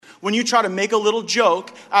When you try to make a little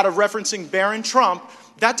joke out of referencing Barron Trump,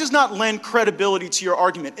 that does not lend credibility to your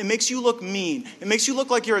argument. It makes you look mean. It makes you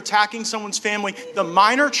look like you're attacking someone's family, the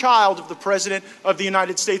minor child of the President of the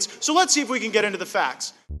United States. So let's see if we can get into the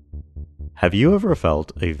facts. Have you ever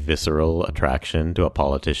felt a visceral attraction to a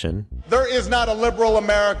politician? There is not a liberal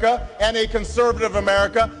America and a conservative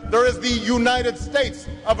America. There is the United States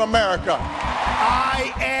of America.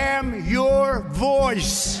 I am your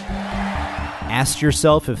voice. Ask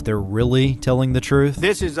yourself if they're really telling the truth.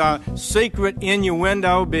 This is a secret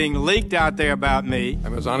innuendo being leaked out there about me. I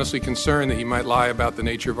was honestly concerned that he might lie about the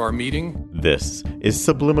nature of our meeting. This is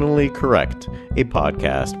Subliminally Correct, a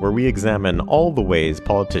podcast where we examine all the ways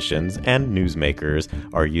politicians and newsmakers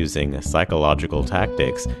are using psychological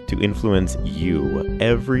tactics to influence you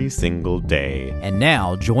every single day. And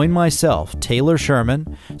now, join myself, Taylor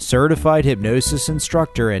Sherman, certified hypnosis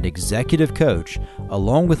instructor and executive coach,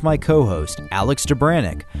 along with my co-host, Alex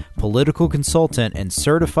Dobranek, political consultant and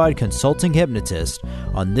certified consulting hypnotist,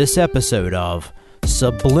 on this episode of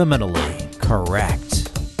Subliminally Correct.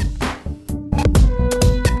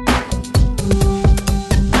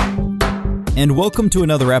 And welcome to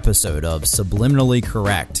another episode of Subliminally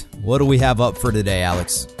Correct. What do we have up for today,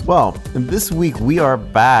 Alex? Well, this week we are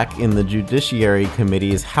back in the Judiciary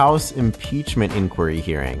Committee's House impeachment inquiry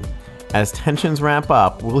hearing. As tensions ramp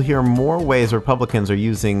up, we'll hear more ways Republicans are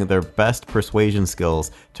using their best persuasion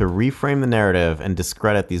skills to reframe the narrative and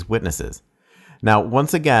discredit these witnesses. Now,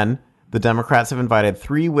 once again, the Democrats have invited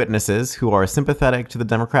 3 witnesses who are sympathetic to the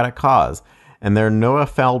Democratic cause, and they're Noah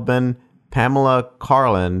Feldman, Pamela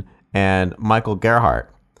Karlan, and Michael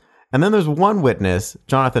Gerhardt. And then there's one witness,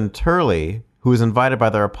 Jonathan Turley, who was invited by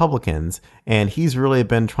the Republicans, and he's really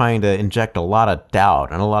been trying to inject a lot of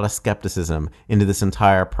doubt and a lot of skepticism into this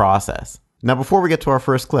entire process. Now, before we get to our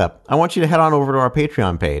first clip, I want you to head on over to our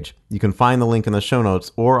Patreon page. You can find the link in the show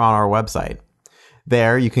notes or on our website.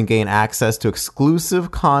 There, you can gain access to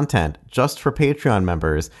exclusive content just for Patreon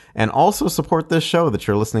members and also support this show that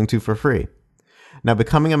you're listening to for free. Now,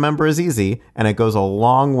 becoming a member is easy, and it goes a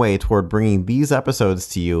long way toward bringing these episodes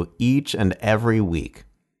to you each and every week.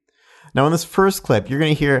 Now, in this first clip, you're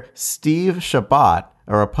going to hear Steve Chabot,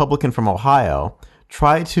 a Republican from Ohio,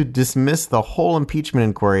 try to dismiss the whole impeachment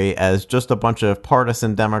inquiry as just a bunch of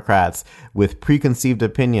partisan Democrats with preconceived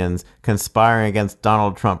opinions conspiring against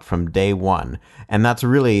Donald Trump from day one. And that's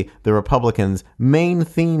really the Republicans' main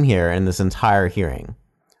theme here in this entire hearing.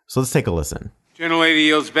 So let's take a listen. Gentlelady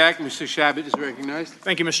yields back. Mr. Chabot is recognized.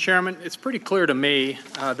 Thank you, Mr. Chairman. It's pretty clear to me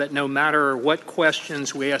that no matter what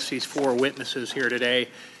questions we ask these 4 witnesses here today,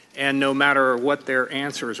 and no matter what their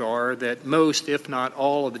answers are, that most, if not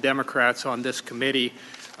all, of the Democrats on this committee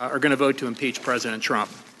are going to vote to impeach President Trump.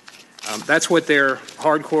 That's what their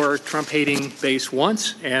hardcore Trump-hating base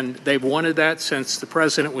wants, and they've wanted that since the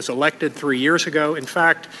president was elected 3 years ago. In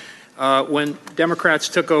fact, when Democrats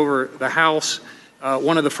took over the House,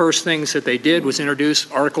 one of the first things that they did was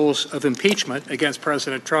introduce articles of impeachment against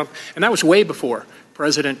President Trump, and that was way before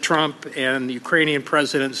President Trump and the Ukrainian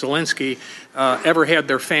President Zelensky ever had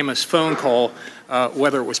their famous phone call,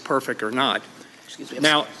 whether it was perfect or not.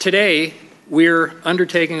 Now, today, we're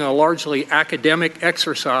undertaking a largely academic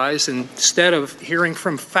exercise instead of hearing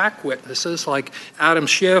from fact witnesses like Adam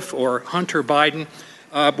Schiff or Hunter Biden,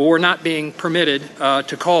 but we're not being permitted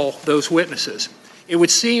to call those witnesses. It would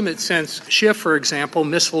seem that since Schiff, for example,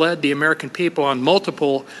 misled the American people on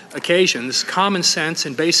multiple occasions, common sense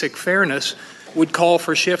and basic fairness would call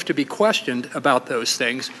for Schiff to be questioned about those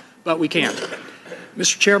things, but we can't.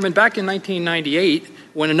 Mr. Chairman, back in 1998,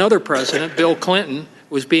 when another president, Bill Clinton,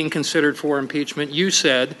 was being considered for impeachment, you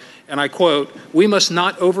said, and I quote, "We must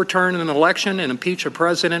not overturn an election and impeach a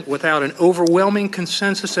president without an overwhelming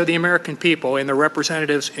consensus of the American people and the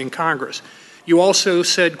representatives in Congress." You also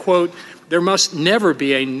said, quote, "There must never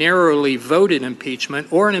be a narrowly voted impeachment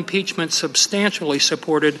or an impeachment substantially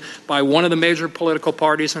supported by one of the major political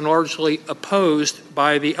parties and largely opposed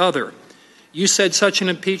by the other." You said such an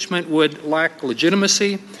impeachment would lack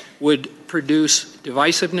legitimacy, would produce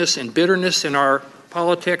divisiveness and bitterness in our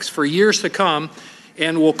politics for years to come,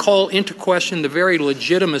 and will call into question the very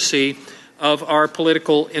legitimacy of our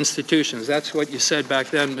political institutions. That's what you said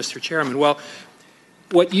back then, Mr. Chairman. Well,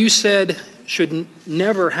 what you said should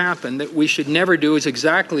never happen, that we should never do, is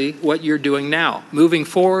exactly what you're doing now, moving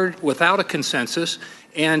forward without a consensus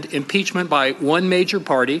and impeachment by one major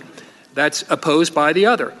party that's opposed by the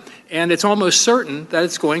other. And it's almost certain that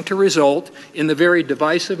it's going to result in the very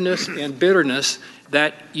divisiveness and bitterness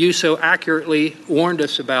that you so accurately warned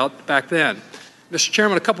us about back then. Mr.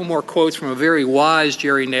 Chairman, a couple more quotes from a very wise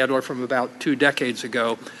Jerry Nadler from about 2 decades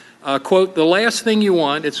ago. Quote, "The last thing you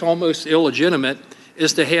want, it's almost illegitimate,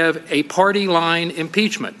 is to have a party line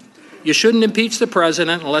impeachment. You shouldn't impeach the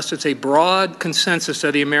president unless it's a broad consensus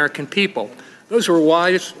of the American people. Those were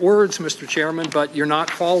wise words, Mr. Chairman, but you're not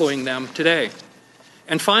following them today.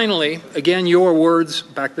 And finally, again, your words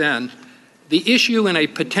back then, the issue in a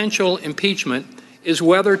potential impeachment is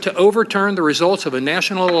whether to overturn the results of a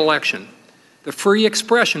national election, the free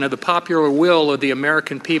expression of the popular will of the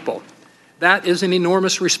American people. That is an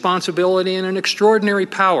enormous responsibility and an extraordinary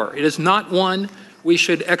power. It is not one we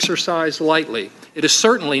should exercise lightly. It is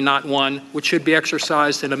certainly not one which should be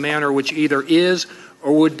exercised in a manner which either is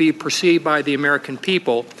or would be perceived by the American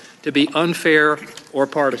people to be unfair or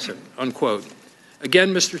partisan, unquote.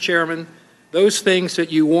 Again, Mr. Chairman, those things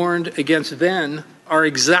that you warned against then are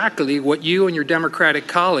exactly what you and your Democratic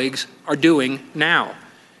colleagues are doing now.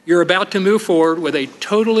 You're about to move forward with a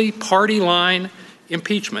totally party line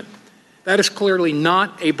impeachment. That is clearly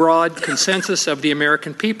not a broad consensus of the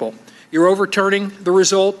American people. You're overturning the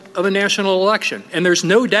result of a national election, and there's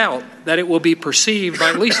no doubt that it will be perceived by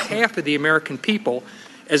at least half of the American people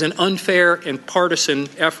as an unfair and partisan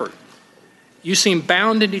effort. You seem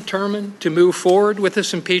bound and determined to move forward with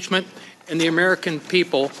this impeachment, and the American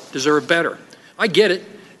people deserve better. I get it.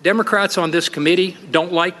 Democrats on this committee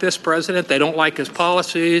don't like this president. They don't like his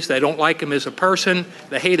policies. They don't like him as a person.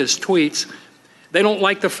 They hate his tweets. They don't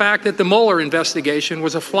like the fact that the Mueller investigation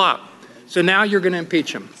was a flop. So now you're going to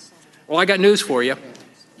impeach him. Well, I got news for you.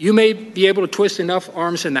 You may be able to twist enough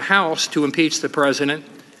arms in the House to impeach the president,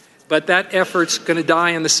 but that effort's going to die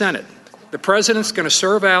in the Senate. The president's going to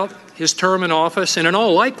serve out his term in office and in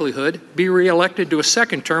all likelihood be reelected to a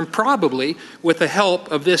second term, probably with the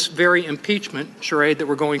help of this very impeachment charade that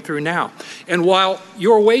we're going through now. And while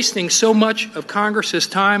you're wasting so much of Congress's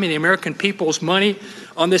time and the American people's money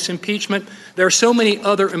on this impeachment, there are so many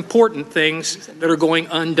other important things that are going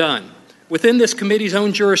undone. Within this committee's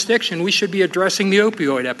own jurisdiction, we should be addressing the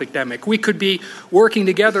opioid epidemic. We could be working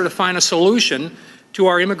together to find a solution to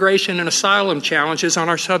our immigration and asylum challenges on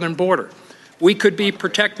our southern border. We could be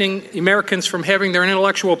protecting Americans from having their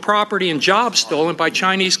intellectual property and jobs stolen by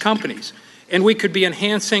Chinese companies. And we could be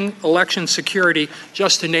enhancing election security,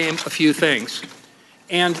 just to name a few things.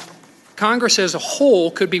 And Congress as a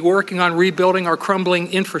whole could be working on rebuilding our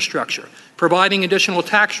crumbling infrastructure, providing additional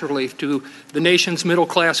tax relief to the nation's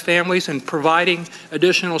middle-class families, and providing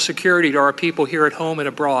additional security to our people here at home and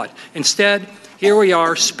abroad. Instead, here we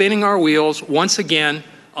are spinning our wheels once again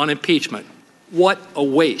on impeachment. What a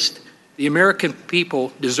waste. The American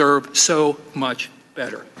people deserve so much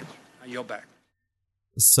better. I yield back.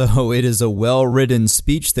 So it is a well-written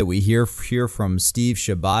speech that we hear from Steve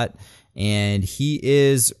Chabot, and he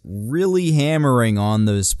is really hammering on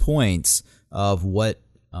those points of what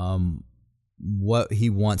he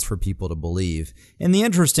wants for people to believe. And the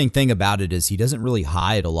interesting thing about it is he doesn't really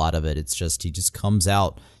hide a lot of it. It's just he just comes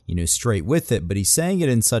out, straight with it, but he's saying it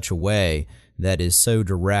in such a way that is so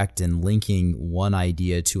direct and linking one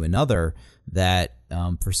idea to another that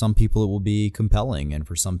for some people it will be compelling and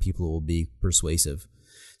for some people it will be persuasive.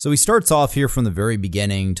 So he starts off here from the very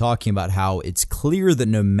beginning talking about how it's clear that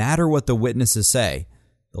no matter what the witnesses say,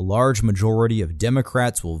 the large majority of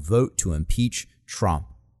Democrats will vote to impeach Trump.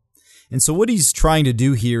 And so what he's trying to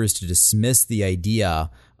do here is to dismiss the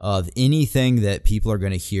idea of anything that people are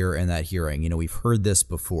going to hear in that hearing. We've heard this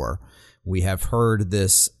before. We have heard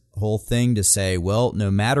this whole thing to say, well, no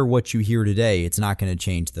matter what you hear today, it's not going to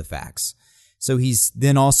change the facts. So he's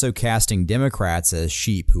then also casting Democrats as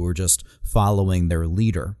sheep who are just following their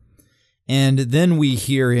leader. And then we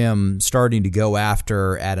hear him starting to go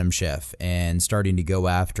after Adam Schiff and starting to go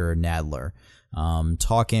after Nadler,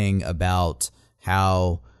 talking about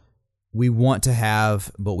how we want to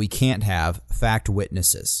have, but we can't have, fact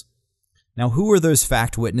witnesses. Now, who are those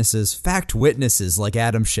fact witnesses? Fact witnesses like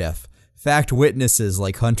Adam Schiff, fact witnesses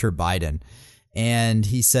like Hunter Biden. And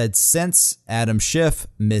he said, since Adam Schiff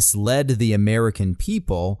misled the American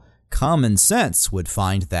people, common sense would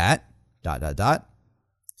find that, ...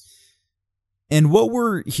 And what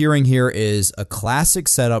we're hearing here is a classic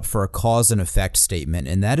setup for a cause and effect statement,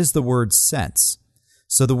 and that is the word sense.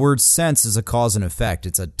 So the word sense is a cause and effect.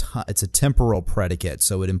 It's a temporal predicate,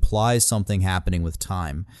 so it implies something happening with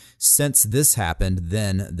time. Since this happened,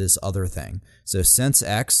 then this other thing. So since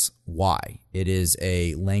X, Y. It is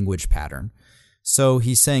a language pattern. So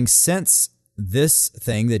he's saying since this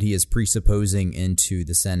thing that he is presupposing into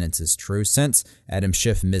the sentence is true, since Adam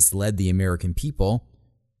Schiff misled the American people,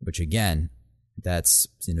 which again, that's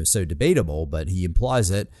so debatable, but he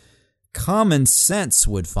implies it, common sense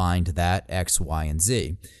would find that X, Y, and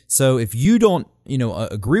Z. So if you don't,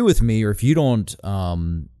 agree with me, or if you don't,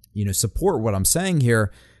 support what I'm saying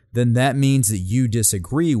here, then that means that you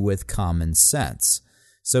disagree with common sense.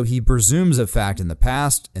 So he presumes a fact in the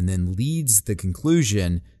past and then leads the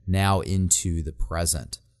conclusion now into the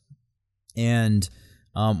present. And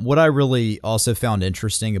what I really also found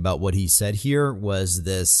interesting about what he said here was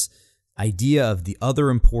this idea of the other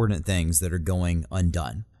important things that are going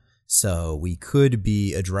undone. So we could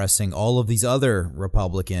be addressing all of these other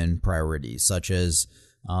Republican priorities, such as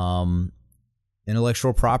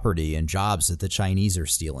intellectual property and jobs that the Chinese are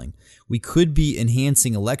stealing. We could be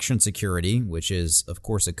enhancing election security, which is, of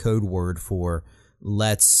course, a code word for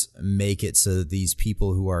let's make it so that these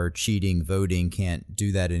people who are cheating voting can't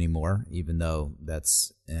do that anymore, even though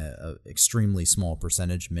that's an extremely small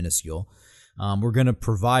percentage, minuscule. We're going to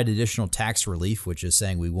provide additional tax relief, which is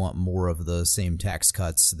saying we want more of the same tax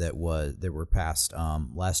cuts that were passed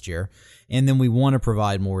last year. And then we want to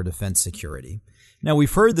provide more defense security. Now,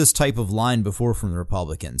 we've heard this type of line before from the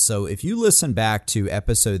Republicans. So if you listen back to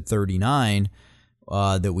episode 39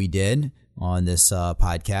 that we did on this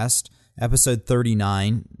podcast, episode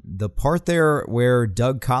 39, the part there where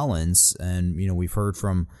Doug Collins, and, we've heard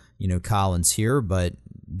from, Collins here, but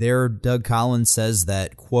there Doug Collins says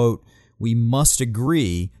that, quote, we must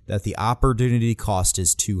agree that the opportunity cost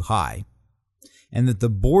is too high and that the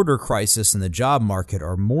border crisis and the job market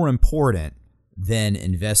are more important than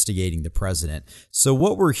investigating the president. So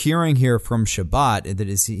what we're hearing here from Chabot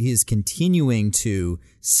is he is continuing to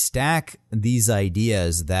stack these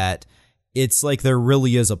ideas that it's like there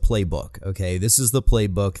really is a playbook, okay? This is the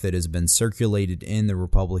playbook that has been circulated in the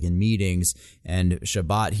Republican meetings, and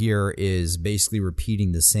Chabot here is basically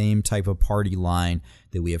repeating the same type of party line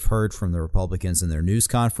that we have heard from the Republicans in their news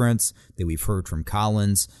conference, that we've heard from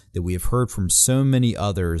Collins, that we have heard from so many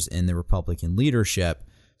others in the Republican leadership.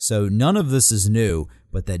 So none of this is new,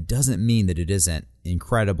 but that doesn't mean that it isn't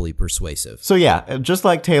incredibly persuasive. So yeah, just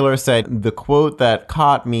like Taylor said, the quote that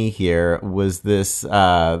caught me here was this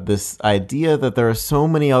idea that there are so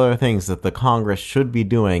many other things that the Congress should be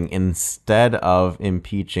doing instead of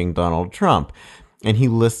impeaching Donald Trump. And he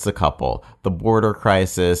lists a couple: the border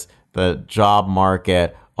crisis, the job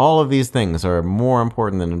market. All of these things are more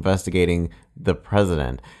important than investigating the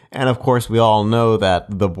president. And of course, we all know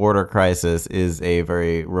that the border crisis is a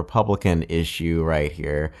very Republican issue right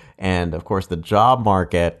here. And of course, the job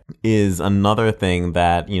market is another thing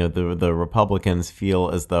that, the Republicans feel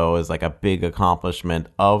as though is like a big accomplishment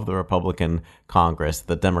of the Republican Congress.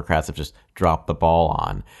 The Democrats have just dropped the ball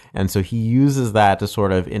on. And so he uses that to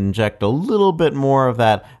sort of inject a little bit more of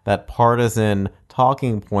that partisan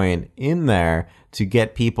talking point in there to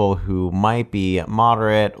get people who might be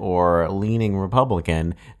moderate or leaning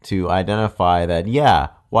Republican to identify that, yeah,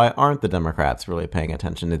 why aren't the Democrats really paying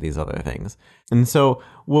attention to these other things? And so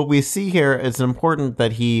what we see here is important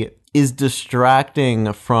that he is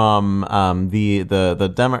distracting from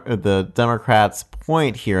the Democrats'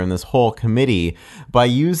 point here in this whole committee by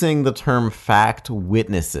using the term fact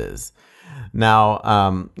witnesses.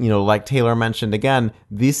 Now, like Taylor mentioned again,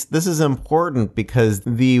 this is important because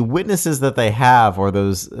the witnesses that they have, or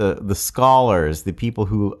those the scholars, the people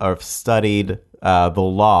who have studied the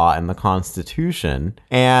law and the Constitution,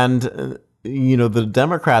 and the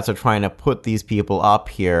Democrats are trying to put these people up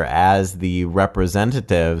here as the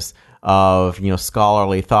representatives of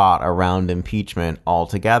scholarly thought around impeachment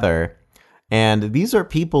altogether. And these are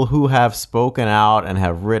people who have spoken out and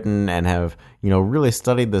have written and have, really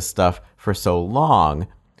studied this stuff for so long.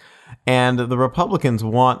 And the Republicans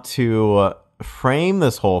want to frame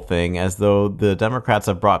this whole thing as though the Democrats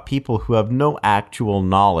have brought people who have no actual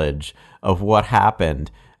knowledge of what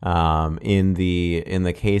happened in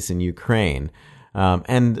the case in Ukraine.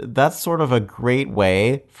 And that's sort of a great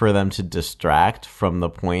way for them to distract from the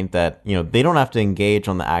point that, they don't have to engage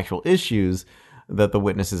on the actual issues that the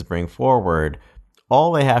witnesses bring forward.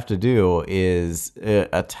 All they have to do is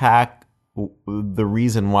attack the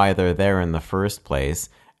reason why they're there in the first place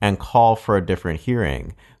and call for a different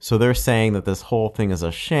hearing. So they're saying that this whole thing is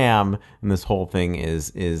a sham and this whole thing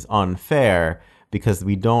is unfair because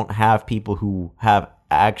we don't have people who have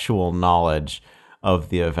actual knowledge of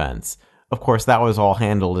the events. Of course, that was all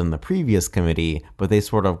handled in the previous committee, but they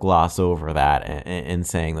sort of gloss over that in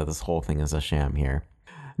saying that this whole thing is a sham here.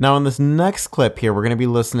 Now, in this next clip here, we're going to be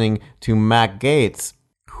listening to Matt Gaetz,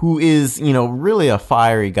 who is, really a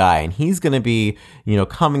fiery guy. And he's going to be,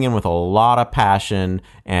 coming in with a lot of passion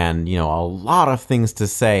and, a lot of things to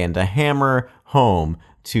say and to hammer home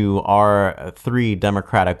to our three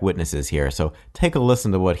Democratic witnesses here. So take a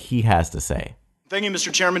listen to what he has to say. Thank you,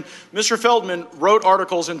 Mr. Chairman. Mr. Feldman wrote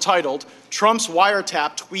articles entitled, "Trump's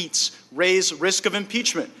Wiretap Tweets Raise Risk of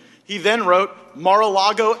Impeachment." He then wrote,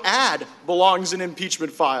 "Mar-a-Lago ad belongs in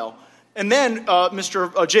impeachment file." And then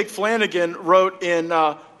Mr. Jake Flanagan wrote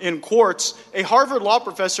in Quartz, a Harvard law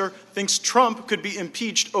professor thinks Trump could be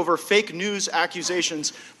impeached over fake news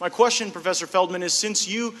accusations. My question, Professor Feldman, is since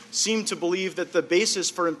you seem to believe that the basis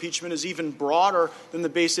for impeachment is even broader than the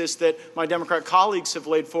basis that my Democrat colleagues have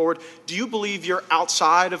laid forward, do you believe you're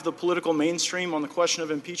outside of the political mainstream on the question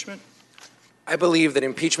of impeachment? I believe that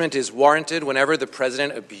impeachment is warranted whenever the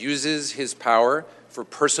president abuses his power for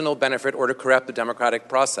personal benefit or to corrupt the democratic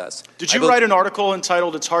process. Did you write an article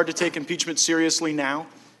entitled "It's Hard to Take Impeachment Seriously Now"?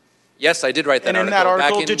 Yes, I did write that article. And in that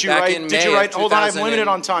article, did you write? Hold on, I'm limited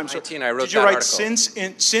on time, sir. I wrote did you that write article.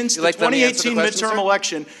 Since the 2018 midterm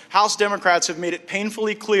election, House Democrats have made it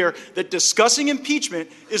painfully clear that discussing impeachment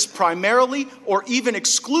is primarily or even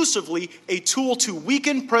exclusively a tool to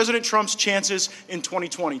weaken President Trump's chances in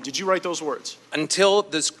 2020. Did you write those words? Until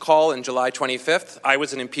this call in July 25th, I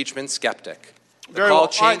was an impeachment skeptic. The Very call well.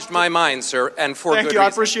 changed my mind, sir, and for Thank good you.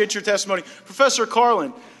 reason. I appreciate your testimony. Professor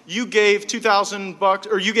Carlin, you gave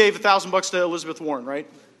 $2,000, or you gave $1,000 to Elizabeth Warren, right?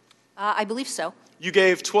 I believe so. You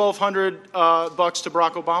gave $1,200 to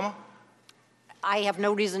Barack Obama, I have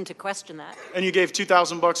no reason to question that. and you gave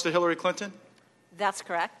 $2,000 to Hillary Clinton. That's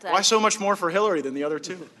correct. Why so much more for Hillary than the other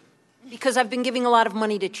two? Because I've been giving a lot of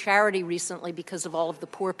money to charity recently because of all of the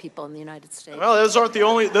poor people in the United States. Well, those aren't the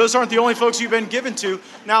only folks you've been given to.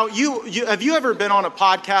 Now, have you ever been on a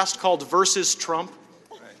podcast called Versus Trump?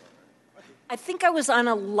 I think I was on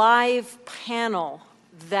a live panel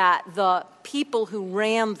that the people who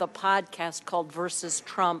ran the podcast called Versus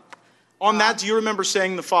Trump. On that, do you remember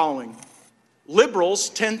saying the following? Liberals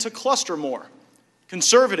tend to cluster more.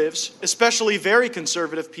 Conservatives, especially very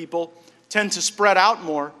conservative people, tend to spread out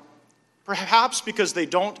more, perhaps because they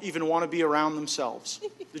don't even want to be around themselves.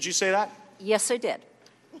 Did you say that? Yes, I did.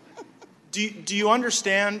 Do you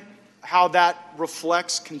understand how that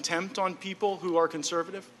reflects contempt on people who are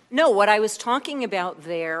conservative? No, what I was talking about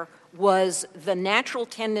there was the natural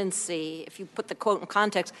tendency, if you put the quote in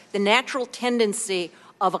context, the natural tendency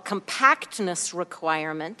of a compactness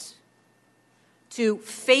requirement to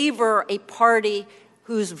favor a party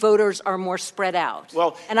whose voters are more spread out.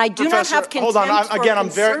 Well, and I do not have contempt hold on. for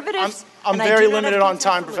Conservatives. I'm very limited on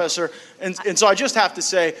time, Professor. And so I just have to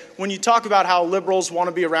say, when you talk about how liberals want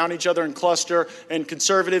to be around each other and cluster, and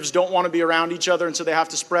conservatives don't want to be around each other, and so they have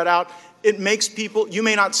to spread out, it makes people, you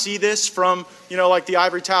may not see this from, like the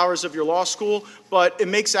ivory towers of your law school, but it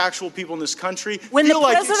makes actual people in this country feel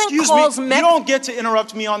like, excuse me, you don't get to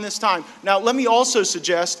interrupt me on this time. Now, let me also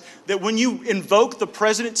suggest that when you invoke the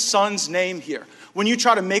president's son's name here, when you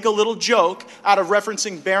try to make a little joke out of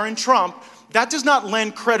referencing Barron Trump, that does not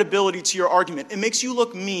lend credibility to your argument. It makes you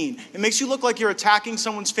look mean. It makes you look like you're attacking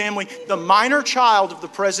someone's family, the minor child of the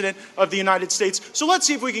President of the United States. So let's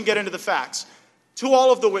see if we can get into the facts. To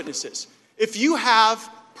all of the witnesses, if you have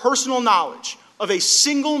personal knowledge of a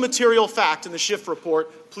single material fact in the Schiff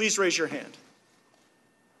report, please raise your hand.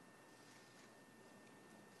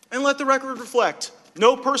 And let the record reflect.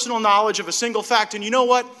 No personal knowledge of a single fact. And you know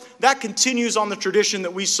what? That continues on the tradition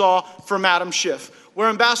that we saw from Adam Schiff, where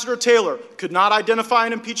Ambassador Taylor could not identify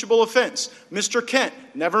an impeachable offense. Mr. Kent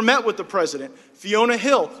never met with the president. Fiona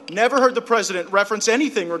Hill never heard the president reference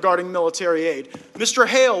anything regarding military aid. Mr.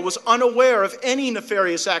 Hale was unaware of any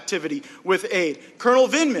nefarious activity with aid. Colonel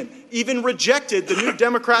Vindman even rejected the new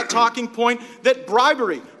Democrat talking point that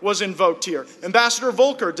bribery was invoked here. Ambassador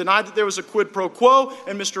Volker denied that there was a quid pro quo,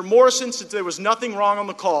 and Mr. Morrison said there was nothing wrong on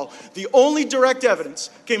the call. The only direct evidence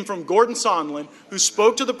came from Gordon Sondland, who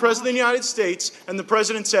spoke to the President of the United States, and the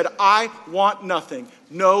President said, "I want nothing.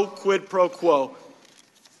 No quid pro quo."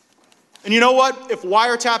 And you know what? If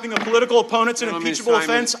wiretapping a political opponent's an impeachable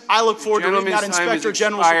offense, I look forward to reading that Inspector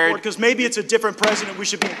General's report, because maybe it's a different president we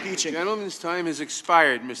should be impeaching. Gentleman's time has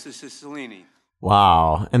expired, Mr. Cicilline.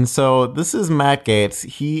 Wow. And so this is Matt Gaetz.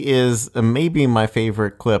 He is maybe my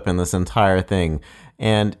favorite clip in this entire thing.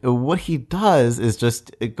 And what he does is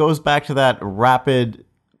just, it goes back to that rapid,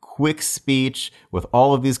 quick speech with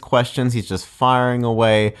all of these questions. He's just firing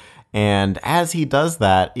away. And as he does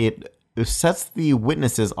that, it sets the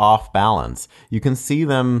witnesses off balance. You can see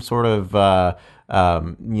them sort of,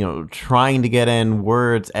 trying to get in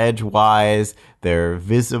words edgewise. They're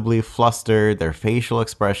visibly flustered. Their facial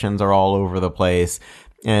expressions are all over the place.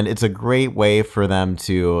 And it's a great way for them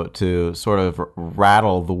to sort of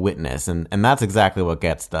rattle the witness. And that's exactly what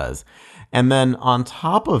Gaetz does. And then on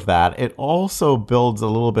top of that, it also builds a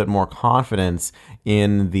little bit more confidence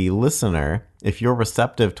in the listener. If you're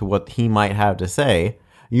receptive to what he might have to say,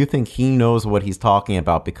 you think he knows what he's talking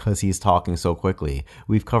about because he's talking so quickly.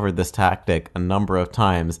 We've covered this tactic a number of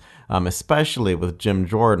times, especially with Jim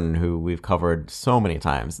Jordan, who we've covered so many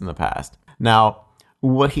times in the past. Now,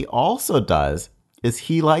 what he also does is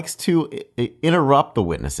he likes to interrupt the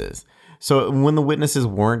witnesses. So when the witnesses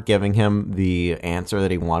weren't giving him the answer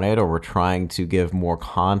that he wanted, or were trying to give more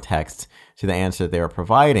context to the answer they were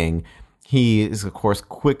providing, he is, of course,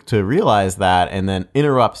 quick to realize that and then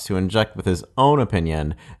interrupts to inject with his own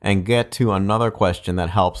opinion and get to another question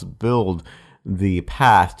that helps build the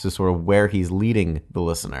path to sort of where he's leading the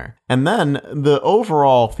listener. And then the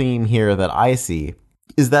overall theme here that I see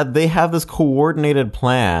is that they have this coordinated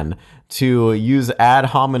plan to use ad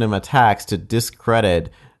hominem attacks to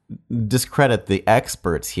discredit the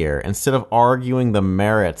experts here instead of arguing the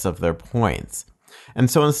merits of their points.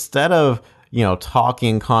 And so instead of,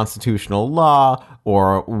 talking constitutional law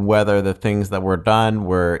or whether the things that were done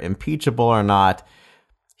were impeachable or not,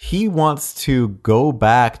 he wants to go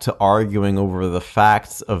back to arguing over the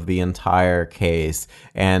facts of the entire case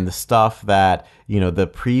and the stuff that, the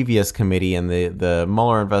previous committee and the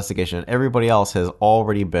Mueller investigation and everybody else has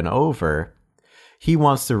already been over. He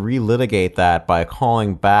wants to relitigate that by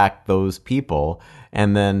calling back those people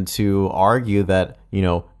and then to argue that,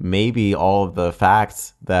 maybe all of the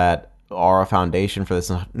facts that are a foundation for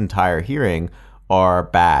this entire hearing are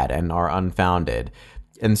bad and are unfounded.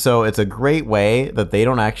 And so it's a great way that they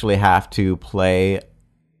don't actually have to play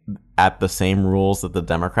at the same rules that the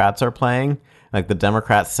Democrats are playing. Like, the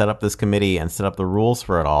Democrats set up this committee and set up the rules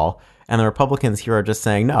for it all. And the Republicans here are just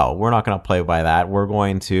saying, no, we're not going to play by that. We're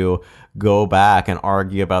going to go back and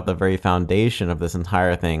argue about the very foundation of this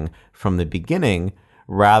entire thing from the beginning,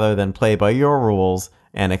 rather than play by your rules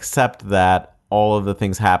and accept that all of the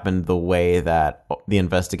things happened the way that the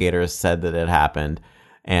investigators said that it happened.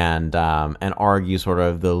 And argue sort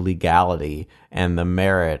of the legality and the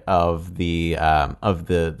merit of the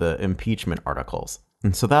impeachment articles.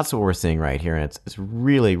 And so that's what we're seeing right here, and it's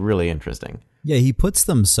really, really interesting. Yeah, he puts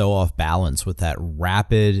them so off balance with that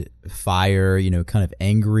rapid fire, kind of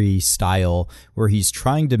angry style where he's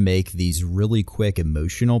trying to make these really quick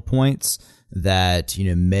emotional points that,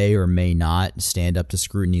 may or may not stand up to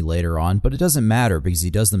scrutiny later on, but it doesn't matter because he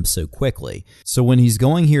does them so quickly. So when he's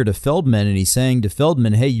going here to Feldman and he's saying to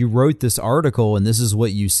Feldman, hey, you wrote this article and this is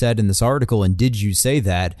what you said in this article, and did you say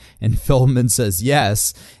that? And Feldman says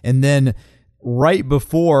yes. And then right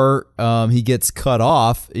before he gets cut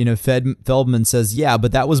off, Feldman says, yeah,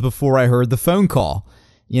 but that was before I heard the phone call.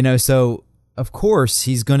 So of course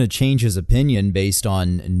he's going to change his opinion based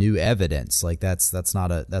on new evidence. Like that's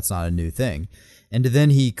not a new thing. And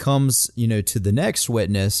then he comes, to the next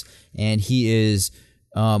witness, and he is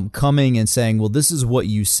coming and saying, well, this is what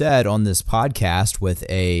you said on this podcast with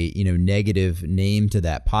a, negative name to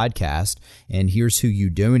that podcast, and here's who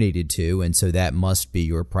you donated to, and so that must be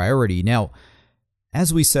your priority. Now,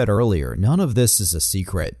 as we said earlier, none of this is a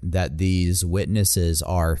secret that these witnesses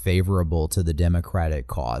are favorable to the Democratic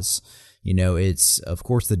cause. It's, of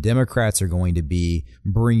course, the Democrats are going to be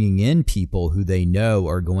bringing in people who they know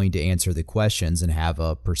are going to answer the questions and have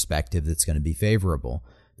a perspective that's going to be favorable.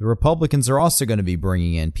 The Republicans are also going to be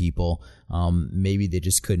bringing in people. Maybe they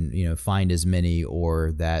just couldn't, find as many,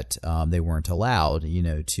 or that they weren't allowed,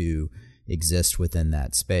 to exist within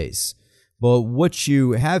that space. But what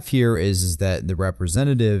you have here is that the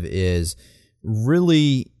representative is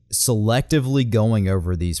really selectively going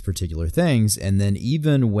over these particular things. And then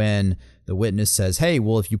even when the witness says, hey,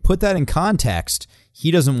 well, if you put that in context, he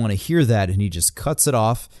doesn't want to hear that, and he just cuts it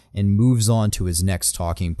off and moves on to his next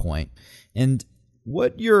talking point. And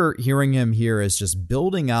what you're hearing him here is just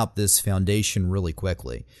building out this foundation really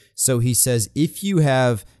quickly. So he says, if you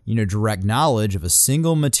have, direct knowledge of a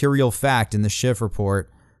single material fact in the Schiff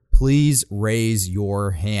report, please raise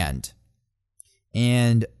your hand.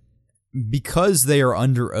 And because they are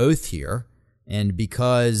under oath here, and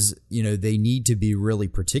because, they need to be really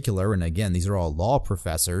particular, and again, these are all law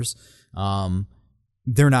professors,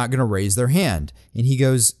 they're not going to raise their hand. And he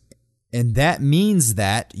goes, and that means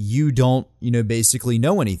that you don't, basically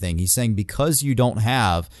know anything. He's saying because you don't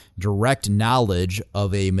have direct knowledge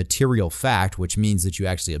of a material fact, which means that you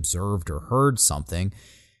actually observed or heard something,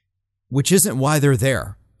 which isn't why they're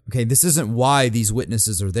there. Okay, this isn't why these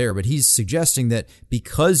witnesses are there, but he's suggesting that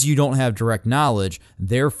because you don't have direct knowledge,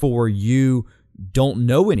 therefore you don't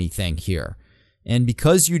know anything here. And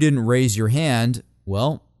because you didn't raise your hand,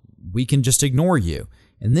 well, we can just ignore you.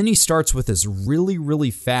 And then he starts with this really,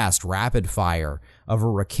 really fast rapid fire of a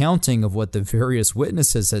recounting of what the various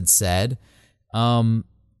witnesses had said,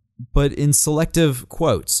 but in selective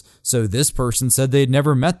quotes. So this person said they'd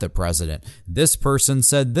never met the president. This person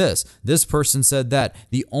said this. This person said that.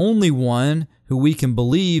 The only one who we can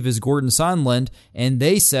believe is Gordon Sondland, and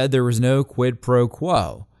they said there was no quid pro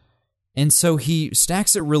quo. And so he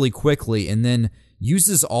stacks it really quickly, and then,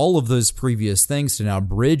 uses all of those previous things to now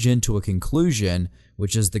bridge into a conclusion,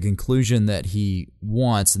 which is the conclusion that he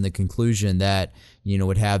wants and the conclusion that,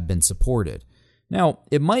 would have been supported. Now,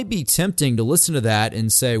 it might be tempting to listen to that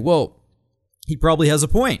and say, well, he probably has a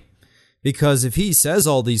point. Because if he says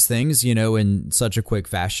all these things, in such a quick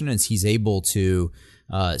fashion as he's able to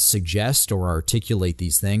suggest or articulate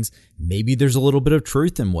these things, maybe there's a little bit of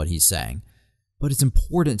truth in what he's saying. But it's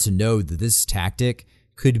important to know that this tactic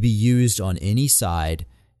could be used on any side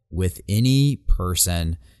with any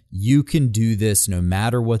person. You can do this no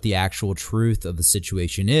matter what the actual truth of the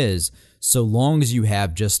situation is, so long as you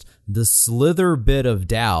have just the slither bit of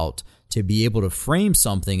doubt to be able to frame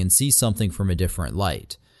something and see something from a different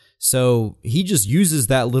light. So he just uses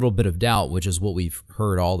that little bit of doubt, which is what we've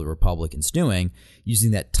heard all the Republicans doing,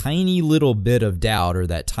 using that tiny little bit of doubt or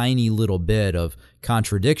that tiny little bit of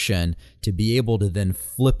contradiction to be able to then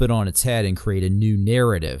flip it on its head and create a new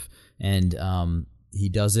narrative. And he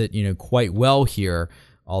does it, quite well here,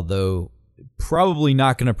 although probably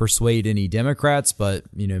not going to persuade any Democrats, but,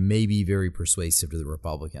 maybe very persuasive to the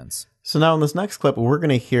Republicans. So now in this next clip, we're going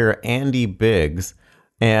to hear Andy Biggs.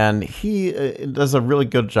 And he does a really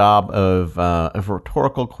good job of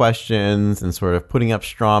rhetorical questions and sort of putting up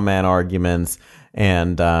straw man arguments.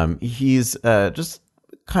 And he's just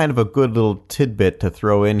kind of a good little tidbit to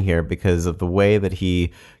throw in here because of the way that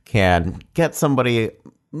he can get somebody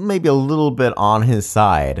maybe a little bit on his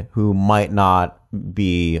side who might not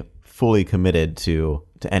be fully committed to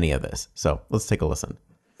any of this. So let's take a listen.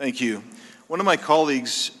 Thank you. One of my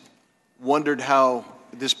colleagues wondered how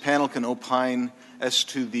this panel can opine as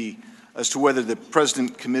to whether the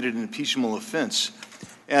president committed an impeachable offense.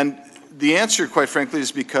 And the answer, quite frankly,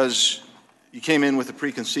 is because you came in with a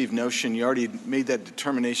preconceived notion. You already made that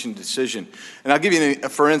determination decision. And I'll give you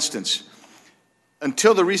for instance.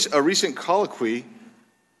 Until a recent colloquy,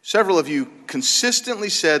 several of you consistently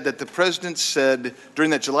said that the president said,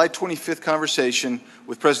 during that July 25th conversation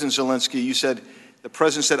with President Zelensky, you said, the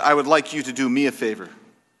president said, I would like you to do me a favor.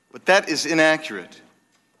 But that is inaccurate.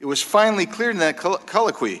 It was finally cleared in that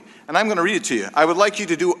colloquy, and I'm going to read it to you. I would like you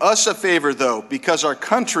to do us a favor, though, because our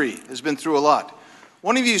country has been through a lot.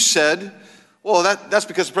 One of you said, well, that's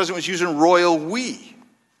because the president was using royal we.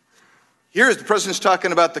 Here the president's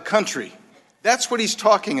talking about the country. That's what he's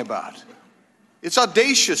talking about. It's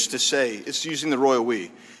audacious to say it's using the royal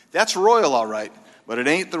we. That's royal, all right, but it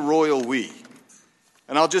ain't the royal we.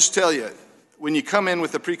 And I'll just tell you, when you come in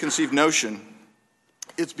with a preconceived notion,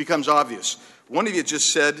 it becomes obvious. One of you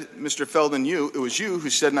just said, Mr. Feldman, it was you who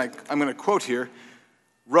said, and I'm going to quote here,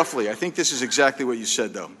 roughly, I think this is exactly what you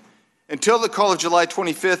said, though. Until the call of July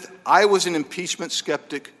 25th, I was an impeachment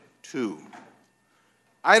skeptic, too.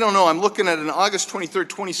 I don't know, I'm looking at an August 23rd,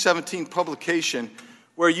 2017 publication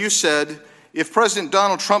where you said, if President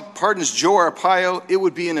Donald Trump pardons Joe Arpaio, it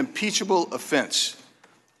would be an impeachable offense.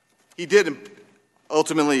 He did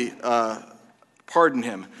ultimately pardon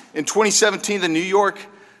him. In 2017, the New York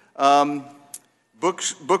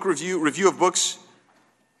book review of books,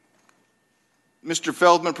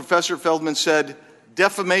 Professor Feldman said,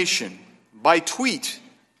 defamation by tweet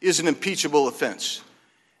is an impeachable offense.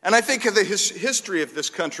 And I think of the history of this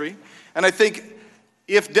country, and I think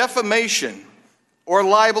if defamation or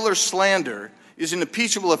libel or slander is an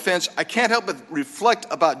impeachable offense, I can't help but reflect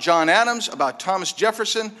about John Adams, about Thomas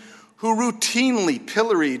Jefferson, who routinely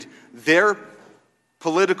pilloried their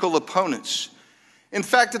political opponents. In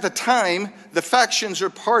fact, at the time, the factions or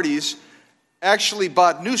parties actually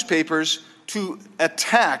bought newspapers to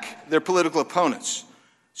attack their political opponents.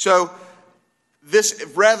 So this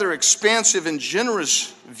rather expansive and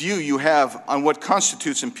generous view you have on what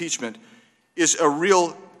constitutes impeachment is a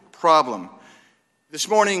real problem. This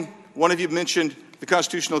morning, one of you mentioned the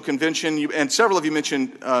Constitutional Convention, and several of you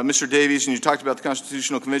mentioned Mr. Davies, and you talked about the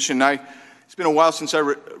Constitutional Convention. It's been a while since I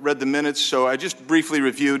read the minutes, so I just briefly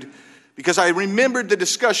reviewed, because I remembered the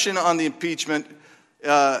discussion on the impeachment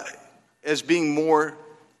as being more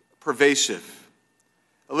pervasive,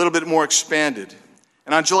 a little bit more expanded.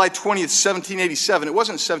 And on July 20th, 1787, it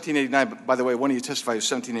wasn't 1789, by the way, one of you testified it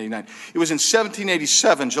was 1789. It was in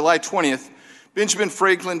 1787, July 20th, Benjamin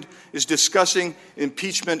Franklin is discussing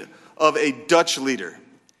impeachment of a Dutch leader.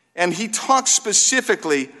 And he talks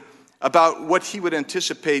specifically about what he would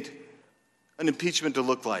anticipate an impeachment to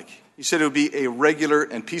look like. He said it would be a regular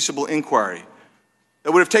and peaceable inquiry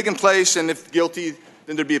that would have taken place, and if guilty,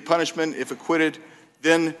 then there'd be a punishment. If acquitted,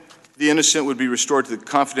 then the innocent would be restored to the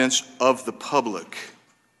confidence of the public.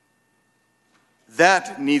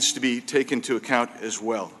 That needs to be taken into account as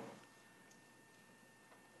well.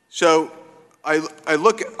 So I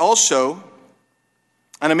look also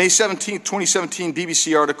on a May 17, 2017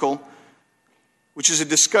 BBC article which is a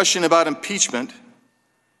discussion about impeachment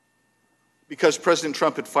because President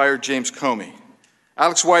Trump had fired James Comey.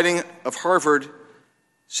 Alex Whiting of Harvard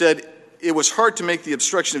said it was hard to make the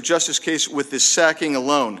obstruction of justice case with this sacking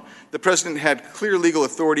alone. The president had clear legal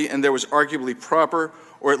authority, and there was arguably proper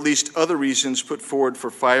or at least other reasons put forward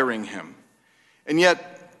for firing him. And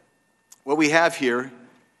yet, what we have here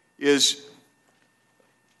is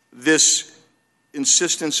this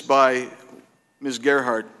insistence by Ms.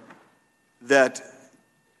 Gerhardt that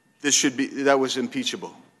that was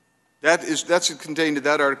impeachable. That's contained in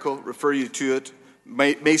that article. Refer you to it,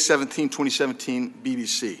 May 17, 2017,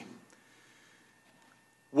 BBC.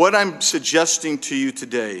 What I'm suggesting to you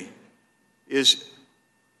today is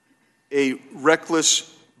a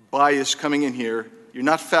reckless bias coming in here. You're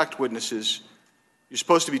not fact witnesses. You're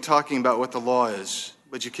supposed to be talking about what the law is,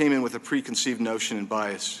 but you came in with a preconceived notion and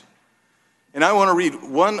bias. And I want to read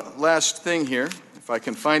one last thing here, if I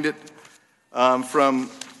can find it, from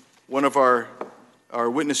one of our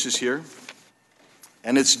witnesses here.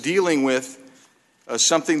 And it's dealing with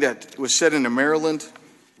something that was said in a Maryland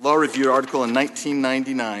Law Review article in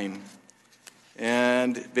 1999.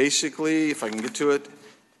 And basically, if I can get to it,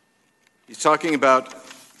 he's talking about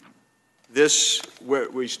this, where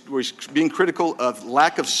he's being critical of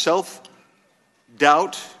lack of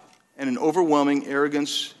self-doubt and an overwhelming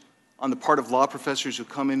arrogance on the part of law professors who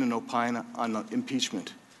come in and opine on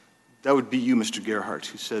impeachment. That would be you, Mr. Gerhardt,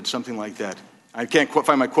 who said something like that. I can't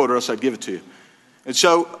find my quote or else I'd give it to you. And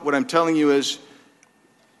so what I'm telling you is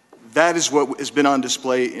that is what has been on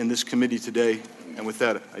display in this committee today. And with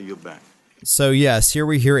that, I yield back. So yes, here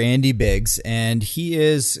we hear Andy Biggs, and he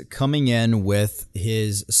is coming in with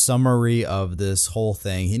his summary of this whole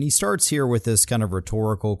thing. And he starts here with this kind of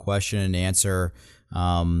rhetorical question and answer.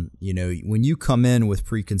 When you come in with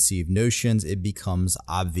preconceived notions, it becomes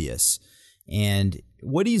obvious. And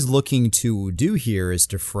what he's looking to do here is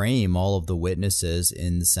to frame all of the witnesses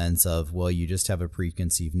in the sense of, well, you just have a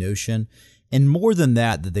preconceived notion. And more than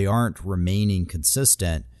that they aren't remaining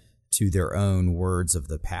consistent to their own words of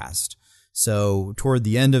the past. So toward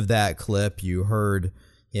the end of that clip, you heard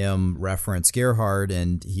him reference Gerhardt,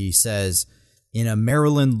 and he says, in a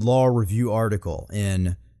Maryland Law Review article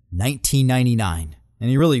in 1999, and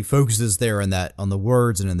he really focuses there on the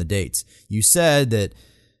words and in the dates. You said that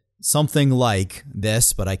something like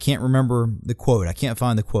this, but I can't remember the quote. I can't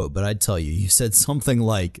find the quote, but I'd tell you. You said something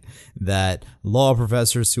like that law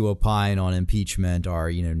professors who opine on impeachment are,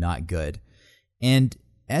 not good. And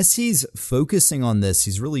as he's focusing on this,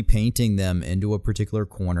 he's really painting them into a particular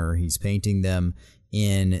corner. He's painting them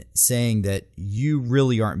in saying that you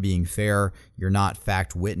really aren't being fair. You're not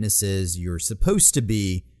fact witnesses. You're supposed to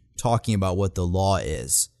be talking about what the law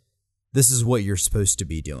is. This is what you're supposed to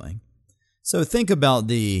be doing. So think about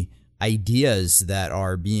the ideas that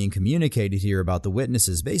are being communicated here about the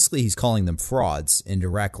witnesses. Basically, he's calling them frauds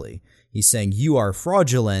indirectly. He's saying you are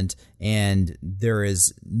fraudulent and there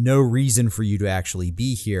is no reason for you to actually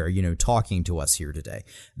be here, talking to us here today.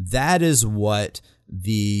 That is what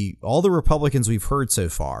all the Republicans we've heard so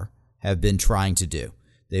far have been trying to do.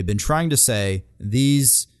 They've been trying to say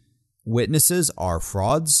these witnesses are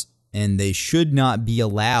frauds and they should not be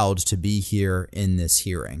allowed to be here in this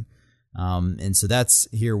hearing. And so that's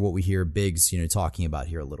what we hear Biggs, talking about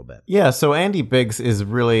here a little bit. Yeah, so Andy Biggs is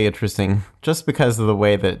really interesting just because of the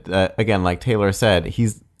way that, again, like Taylor said,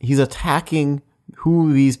 he's attacking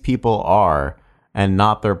who these people are and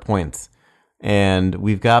not their points. And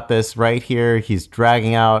we've got this right here. He's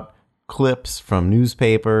dragging out clips from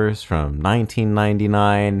newspapers from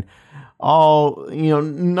 1999. All,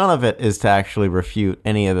 none of it is to actually refute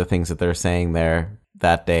any of the things that they're saying there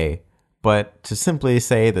that day. But to simply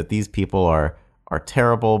say that these people are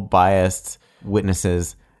terrible, biased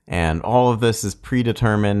witnesses, and all of this is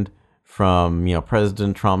predetermined from,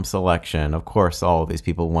 President Trump's election. Of course, all of these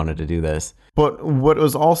people wanted to do this. But what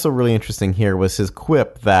was also really interesting here was his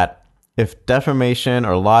quip that if defamation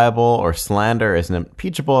or libel or slander is an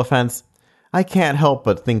impeachable offense, I can't help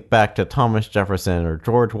but think back to Thomas Jefferson or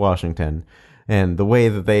George Washington and the way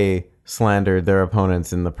that they slandered their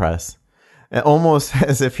opponents in the press. Almost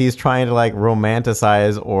as if he's trying to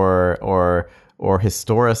romanticize or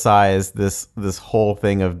historicize this whole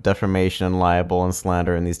thing of defamation and libel and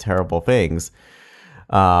slander and these terrible things.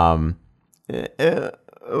 But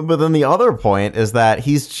then the other point is that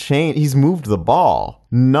he's moved the ball.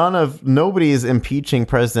 Nobody is impeaching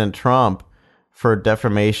President Trump for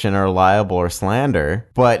defamation or libel or slander,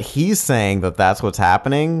 but he's saying that that's what's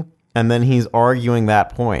happening, and then he's arguing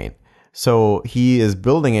that point. So he is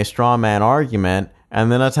building a straw man argument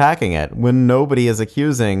and then attacking it when nobody is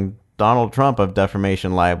accusing Donald Trump of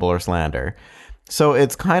defamation, libel, or slander. So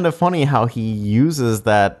it's kind of funny how he uses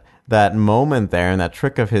that moment there and that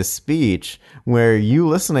trick of his speech where you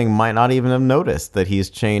listening might not even have noticed that he's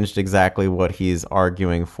changed exactly what he's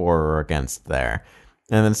arguing for or against there.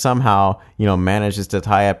 And then somehow, manages to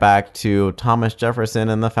tie it back to Thomas Jefferson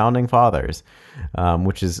and the Founding Fathers,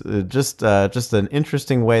 which is just an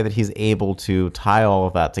interesting way that he's able to tie all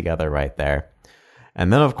of that together right there.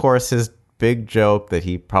 And then, of course, his big joke that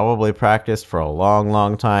he probably practiced for a long,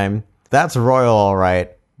 long time. That's royal, all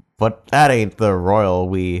right, but that ain't the royal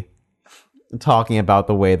we. Talking about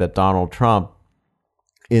the way that Donald Trump,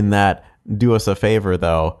 in that do us a favor,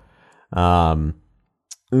 though,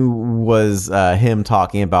 was him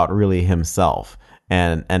talking about really himself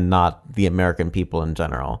and not the American people in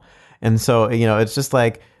general. And so, it's just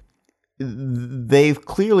like they've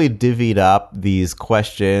clearly divvied up these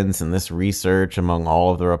questions and this research among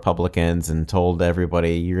all of the Republicans and told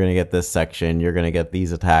everybody, you're going to get this section, you're going to get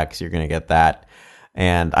these attacks, you're going to get that.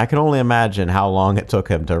 And I can only imagine how long it took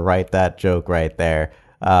him to write that joke right there.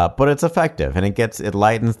 But it's effective, and it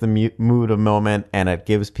lightens the mood of moment, and it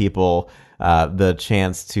gives people the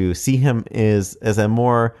chance to see him as a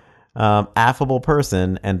more affable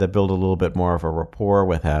person and to build a little bit more of a rapport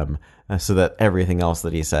with him so that everything else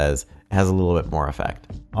that he says has a little bit more effect.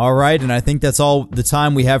 All right, and I think that's all the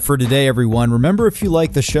time we have for today, everyone. Remember, if you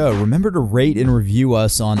like the show, remember to rate and review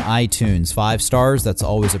us on iTunes. 5 stars, that's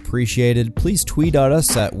always appreciated. Please tweet at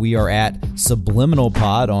us we are at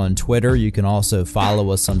SubliminalPod on Twitter. You can also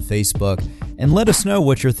follow us on Facebook. And let us know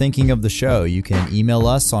what you're thinking of the show. You can email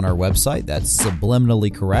us on our website. That's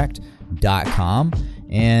subliminallycorrect.com.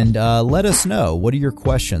 And let us know, what are your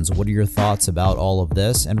questions? What are your thoughts about all of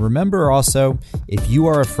this? And remember also, if you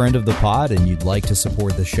are a friend of the pod and you'd like to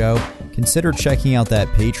support the show, consider checking out that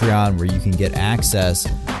Patreon where you can get access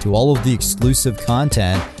to all of the exclusive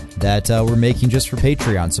content that we're making just for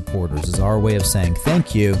Patreon supporters. It's our way of saying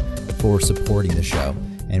thank you for supporting the show.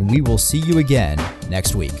 And we will see you again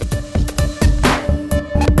next week.